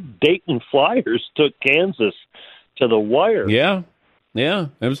your Dayton Flyers took Kansas to the wire. Yeah.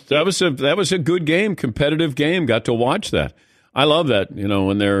 That was a good game, competitive game. Got to watch that. I love that.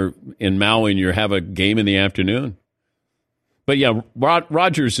 When they're in Maui and you have a game in the afternoon. But yeah,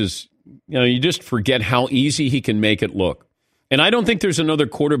 Rodgers is. You just forget how easy he can make it look. And I don't think there's another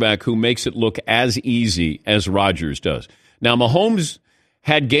quarterback who makes it look as easy as Rodgers does. Now, Mahomes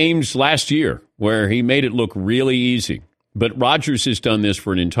had games last year where he made it look really easy. But Rodgers has done this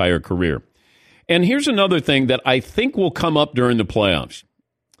for an entire career. And here's another thing that I think will come up during the playoffs.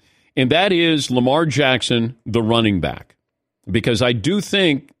 And that is Lamar Jackson, the running back. Because I do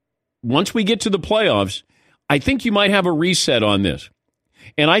think once we get to the playoffs, I think you might have a reset on this.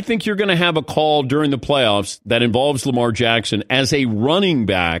 And I think you're going to have a call during the playoffs that involves Lamar Jackson as a running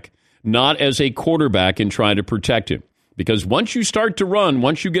back, not as a quarterback, and try to protect him. Because once you start to run,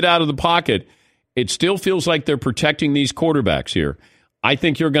 once you get out of the pocket, it still feels like they're protecting these quarterbacks here. I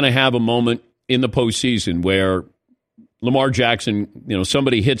think you're going to have a moment in the postseason where Lamar Jackson,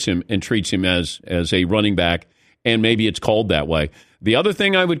 somebody hits him and treats him as a running back, and maybe it's called that way. The other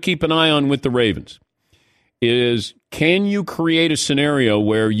thing I would keep an eye on with the Ravens is, can you create a scenario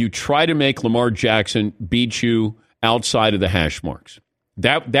where you try to make Lamar Jackson beat you outside of the hash marks?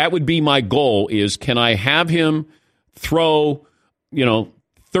 That would be my goal, is can I have him throw,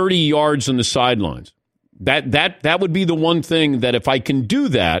 30 yards on the sidelines? That would be the one thing that if I can do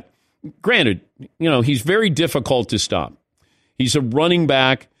that, granted, he's very difficult to stop. He's a running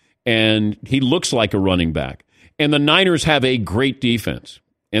back, and he looks like a running back. And the Niners have a great defense,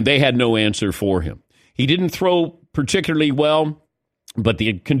 and they had no answer for him. He didn't throw particularly well, but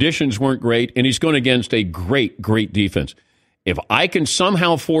the conditions weren't great, and he's going against a great, great defense. If I can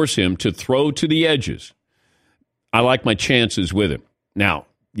somehow force him to throw to the edges, I like my chances with him. Now,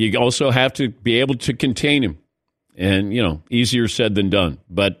 you also have to be able to contain him, and, easier said than done.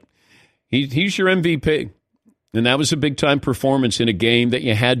 But he's your MVP, and that was a big-time performance in a game that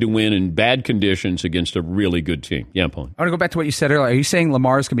you had to win in bad conditions against a really good team. Yeah, Paul. I want to go back to what you said earlier. Are you saying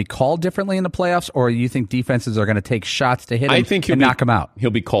Lamar's going to be called differently in the playoffs, or you think defenses are going to take shots to hit him and knock him out? He'll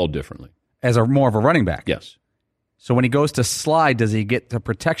be called differently. As more of a running back? Yes. So when he goes to slide, does he get the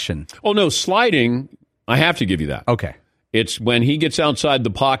protection? Oh, no, sliding, I have to give you that. Okay. It's when he gets outside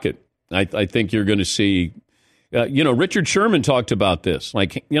the pocket, I think you're going to see. Richard Sherman talked about this.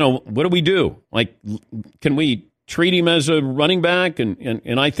 Like, what do we do? Like, can we treat him as a running back?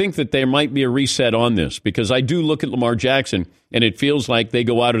 And I think that there might be a reset on this, because I do look at Lamar Jackson, and it feels like they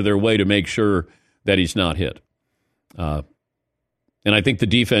go out of their way to make sure that he's not hit. And I think the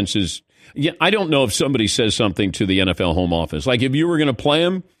defense is. Yeah, I don't know if somebody says something to the NFL home office. Like, if you were going to play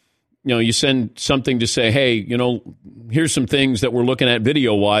him, you send something to say, hey, here's some things that we're looking at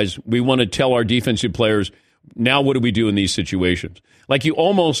video-wise. We want to tell our defensive players, now what do we do in these situations? Like, you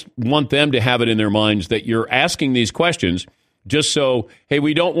almost want them to have it in their minds that you're asking these questions just so, hey,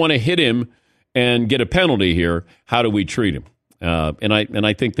 we don't want to hit him and get a penalty here. How do we treat him? And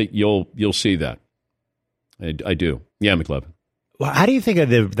I think that you'll see that. I do. Yeah, McLevin. Well, how do you think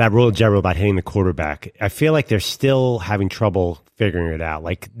of that rule in general about hitting the quarterback? I feel like they're still having trouble figuring it out.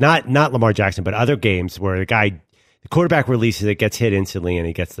 Like not Lamar Jackson, but other games where the quarterback releases it, gets hit instantly, and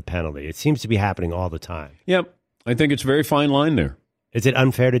he gets the penalty. It seems to be happening all the time. Yep. I think it's a very fine line there. Is it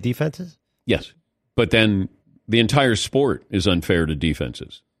unfair to defenses? Yes. But then the entire sport is unfair to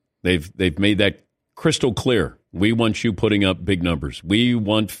defenses. They've made that crystal clear. We want you putting up big numbers. We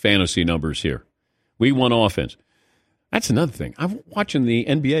want fantasy numbers here. We want offense. That's another thing. I was watching the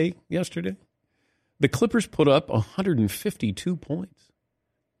NBA yesterday. The Clippers put up 152 points.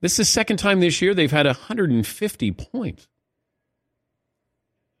 This is the second time this year they've had 150 points.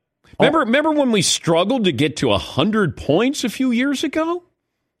 Remember when we struggled to get to 100 points a few years ago?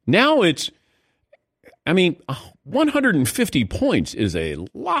 Now 150 points is a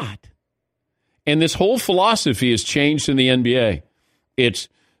lot. And this whole philosophy has changed in the NBA. It's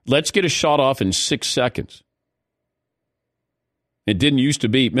let's get a shot off in 6 seconds. It didn't used to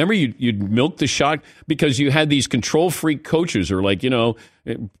be. Remember, you'd milk the shot because you had these control freak coaches who are like, get a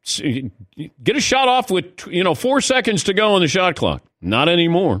shot off with 4 seconds to go on the shot clock. Not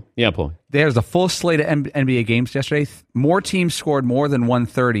anymore. Yeah, Paul. There's a full slate of NBA games yesterday. More teams scored more than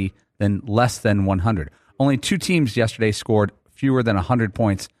 130 than less than 100. Only 2 teams yesterday scored fewer than 100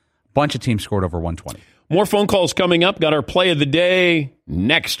 points. A bunch of teams scored over 120. More phone calls coming up. Got our play of the day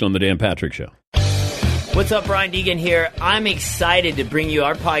next on the Dan Patrick Show. What's up, Brian Deegan here. I'm excited to bring you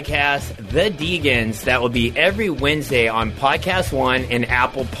our podcast, The Deegans, that will be every Wednesday on Podcast One and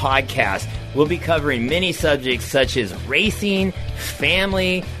Apple Podcasts. We'll be covering many subjects such as racing,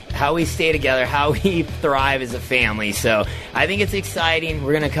 family, how we stay together, how we thrive as a family. So I think it's exciting.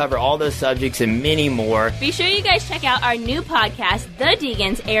 We're going to cover all those subjects and many more. Be sure you guys check out our new podcast, The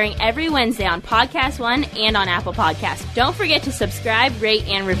Deegans, airing every Wednesday on Podcast One and on Apple Podcasts. Don't forget to subscribe, rate,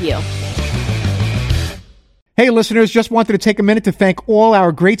 and review. Hey, listeners, just wanted to take a minute to thank all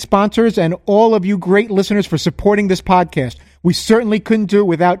our great sponsors and all of you great listeners for supporting this podcast. We certainly couldn't do it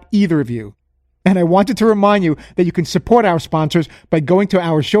without either of you. And I wanted to remind you that you can support our sponsors by going to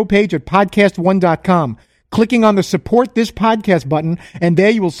our show page at podcastone.com, clicking on the Support This Podcast button, and there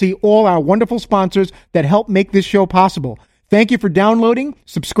you will see all our wonderful sponsors that help make this show possible. Thank you for downloading,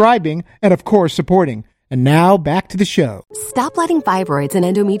 subscribing, and of course, supporting. And now, back to the show. Stop letting fibroids and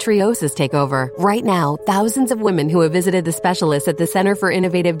endometriosis take over. Right now, thousands of women who have visited the specialists at the Center for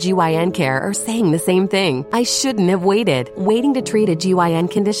Innovative GYN Care are saying the same thing. I shouldn't have waited. Waiting to treat a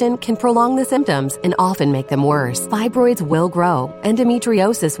GYN condition can prolong the symptoms and often make them worse. Fibroids will grow.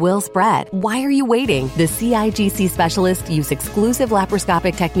 Endometriosis will spread. Why are you waiting? The CIGC specialists use exclusive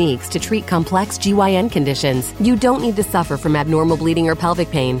laparoscopic techniques to treat complex GYN conditions. You don't need to suffer from abnormal bleeding or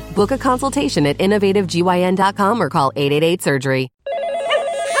pelvic pain. Book a consultation at innovativegyn.com or call 888-SURGERY.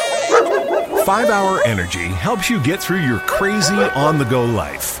 5-Hour Energy helps you get through your crazy on-the-go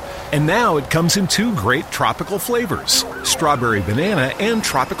life. And now it comes in 2 great tropical flavors, Strawberry Banana and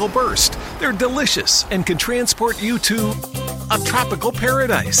Tropical Burst. They're delicious and can transport you to a tropical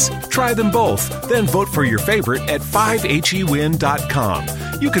paradise. Try them both, then vote for your favorite at 5hewin.com.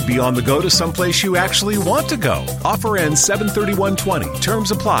 You could be on the go to someplace you actually want to go. Offer ends 7/31/20.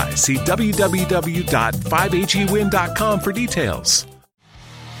 Terms apply. See www.5hewin.com for details.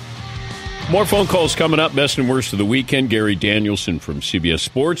 More phone calls coming up. Best and worst of the weekend. Gary Danielson from CBS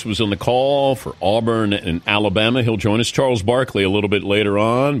Sports was on the call for Auburn and Alabama. He'll join us. Charles Barkley a little bit later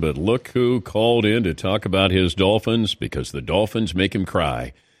on. But look who called in to talk about his Dolphins, because the Dolphins make him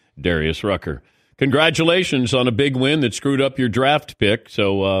cry. Darius Rucker. Congratulations on a big win that screwed up your draft pick.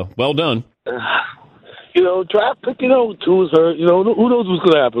 So, well done. Draft pick, two is hurt. Who knows what's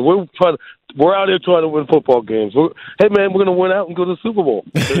going to happen? We're out here trying to win football games. Hey, man, we're going to win out and go to the Super Bowl.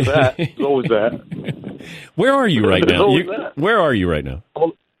 There's that. There's always that. Where are you right now? Where are you right now?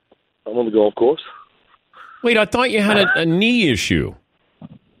 I'm on the golf course. Wait, I thought you had a knee issue.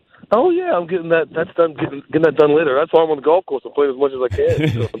 Oh, yeah, I'm getting that. That's done. Getting that done later. That's why I'm on the golf course. I'm playing as much as I can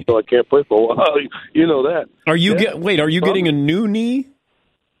until I can't play for a while. You know that. Are you Are you getting a new knee?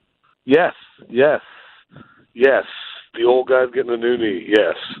 Yes. The old guy's getting a new knee.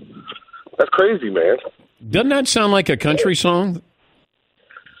 Yes. That's crazy, man. Doesn't that sound like a country song?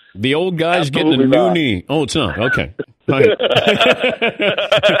 The old guy's Absolutely getting a new not. knee. Oh, it's not. Okay. All right.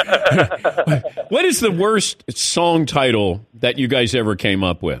 What is the worst song title that you guys ever came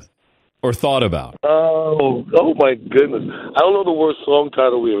up with or thought about? Oh my goodness. I don't know the worst song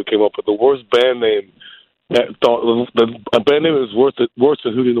title we ever came up with. The worst band name. The band name is worse than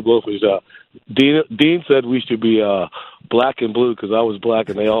Hootie and the Blowfish. Dean said we should be black and blue because I was black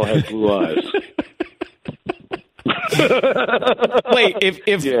and they all had blue eyes. Wait,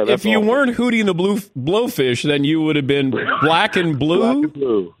 if you weren't Hootie and the Blowfish, then you would have been Black and Blue? Black and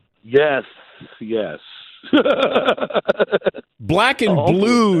Blue. Yes. Black and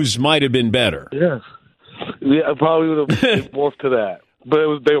Blues might have been better. Yes. Yeah, I probably would have morphed to that.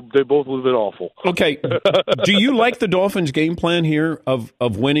 But they both would have been awful. Okay. Do you like the Dolphins' game plan here of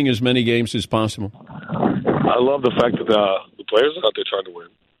winning as many games as possible? I love the fact that the players are out there trying to win,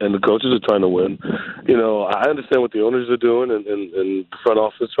 and the coaches are trying to win. You know, I understand what the owners are doing and the front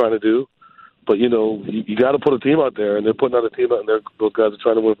office is trying to do. But, you know, you got to put a team out there, and they're putting out a team out, and those guys are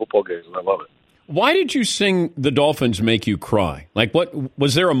trying to win football games, and I love it. Why did you sing The Dolphins Make You Cry? Like, what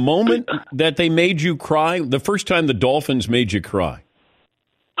was there a moment that they made you cry? The first time the Dolphins made you cry?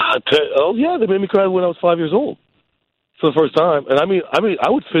 Yeah, they made me cry when I was 5 years old for the first time. And I mean, I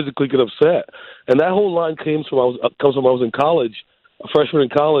would physically get upset. And that whole line comes from I was in college, a freshman in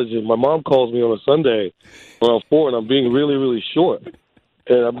college, and my mom calls me on a Sunday when I was 4, and I'm being really, really short.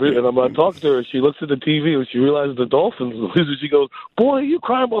 And I'm talking to her, and she looks at the TV, and she realizes the Dolphins lose, and she goes, "Boy, are you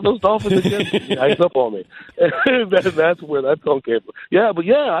crying about those Dolphins again?" She hangs up on me. And that's where that song came from. Yeah, but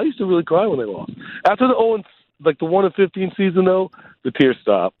yeah, I used to really cry when they lost. After the 1-15 season, though, the tears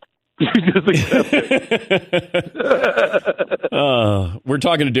stopped. You just accept it. We're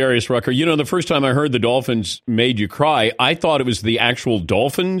talking to Darius Rucker. You know, the first time I heard the Dolphins made you cry, I thought it was the actual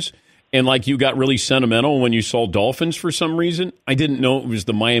Dolphins. And like you got really sentimental when you saw Dolphins for some reason. I didn't know it was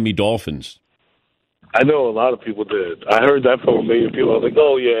the Miami Dolphins. I know a lot of people did. I heard that from a million people. I was like,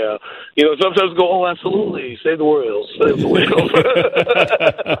 oh, yeah. You know, sometimes go, oh, absolutely. Save the Royals. Save the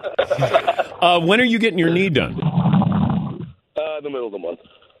Royals. When are you getting your knee done? In the middle of the month.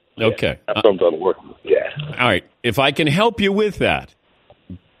 Okay. Yeah, after I'm done work. Yeah. All right. If I can help you with that,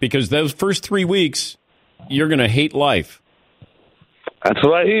 because those first 3 weeks, you're going to hate life. That's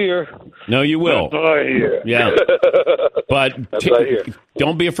what I hear. No, you will. That's what I hear. Yeah. But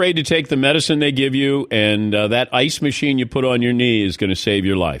don't be afraid to take the medicine they give you, and that ice machine you put on your knee is going to save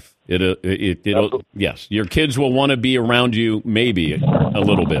your life. It'll yes, your kids will want to be around you maybe a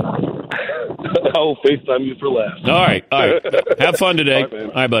little bit. I'll FaceTime you for laughs. All right. Have fun today.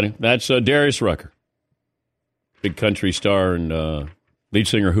 All right, buddy. That's Darius Rucker, big country star and lead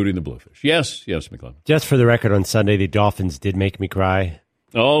singer Hootie and the Blowfish. Yes, McLeod. Just for the record, on Sunday, the Dolphins did make me cry.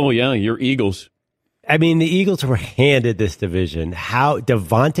 Oh, yeah, your Eagles. I mean, the Eagles were handed this division. How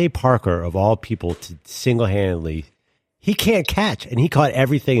Devontae Parker, of all people, to single-handedly, he can't catch, and he caught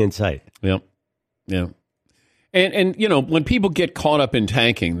everything in sight. Yep. Yeah. And you know, when people get caught up in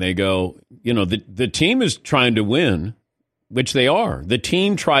tanking, they go, you know, the team is trying to win, which they are. The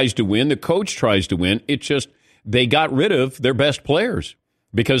team tries to win. The coach tries to win. It's just they got rid of their best players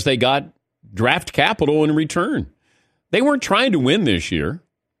because they got draft capital in return. They weren't trying to win this year,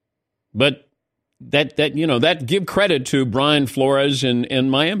 but that give credit to Brian Flores and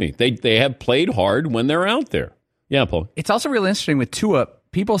Miami. They have played hard when they're out there. Yeah, Paul. It's also really interesting with Tua.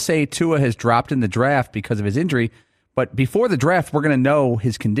 People say Tua has dropped in the draft because of his injury, but before the draft, we're going to know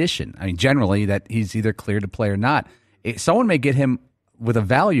his condition. I mean, generally, that he's either cleared to play or not. Someone may get him with a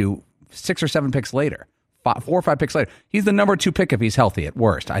value 6 or 7 picks later, 4 or 5 picks later. He's the number 2 pick if he's healthy at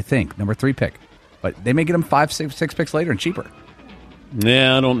worst, I think. Number 3 pick. But they may get him 5, 6 picks later and cheaper.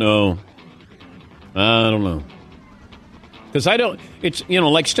 Yeah, I don't know. Because it's,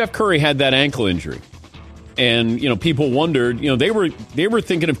 like Steph Curry had that ankle injury. And, people wondered, they were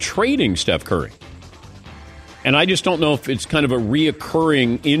thinking of trading Steph Curry. And I just don't know if it's kind of a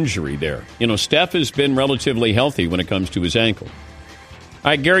reoccurring injury there. Steph has been relatively healthy when it comes to his ankle.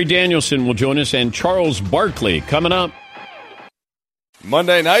 All right, Gary Danielson will join us, and Charles Barkley coming up.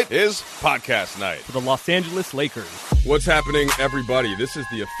 Monday night is podcast night for the Los Angeles Lakers. What's happening, everybody? This is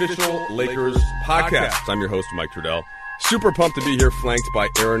the official Lakers podcast. I'm your host, Mike Trudell. Super pumped to be here, flanked by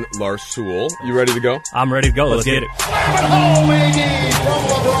Aaron Larsoul. You ready to go? I'm ready to go. Let's get it.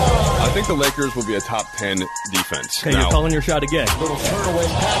 I think the Lakers will be a top 10 defense. Okay, you're calling your shot again. Little turnaround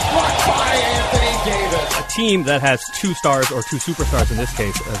pass blocked by Anthony Davis. A team that has 2 stars or 2 superstars, in this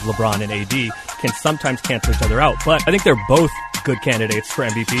case, as LeBron and AD, can sometimes cancel each other out. But I think they're both good candidates for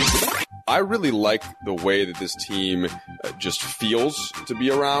MVP. I really like the way that this team just feels to be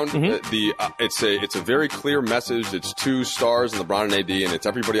around. Mm-hmm. It's a very clear message. It's 2 stars, and LeBron and AD, and it's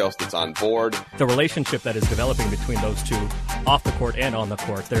everybody else that's on board. The relationship that is developing between those two, off the court and on the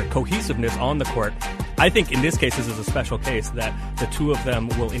court, their cohesiveness on the court. I think in this case, this is a special case that the 2 of them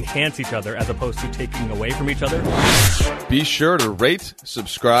will enhance each other as opposed to taking away from each other. Be sure to rate,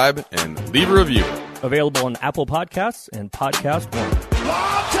 subscribe, and leave a review. Available on Apple Podcasts and Podcast One.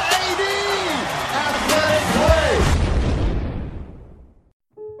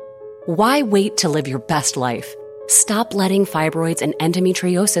 Why wait to live your best life? Stop letting fibroids and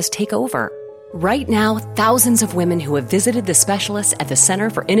endometriosis take over. Right now, thousands of women who have visited the specialists at the Center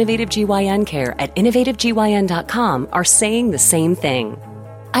for Innovative GYN Care at innovativegyn.com are saying the same thing.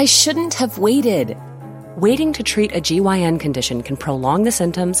 I shouldn't have waited. Waiting to treat a GYN condition can prolong the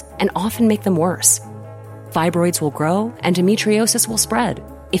symptoms and often make them worse. Fibroids will grow, endometriosis will spread.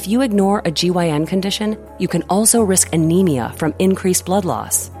 If you ignore a GYN condition, you can also risk anemia from increased blood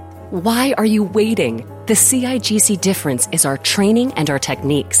loss. Why are you waiting? The CIGC difference is our training and our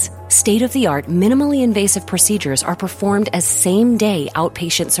techniques. State-of-the-art, minimally invasive procedures are performed as same-day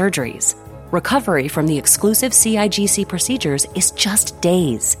outpatient surgeries. Recovery from the exclusive CIGC procedures is just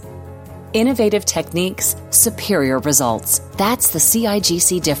days. Innovative techniques, superior results. That's the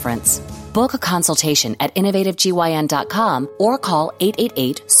CIGC difference. Book a consultation at innovativegyn.com or call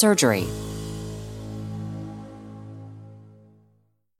 888-SURGERY.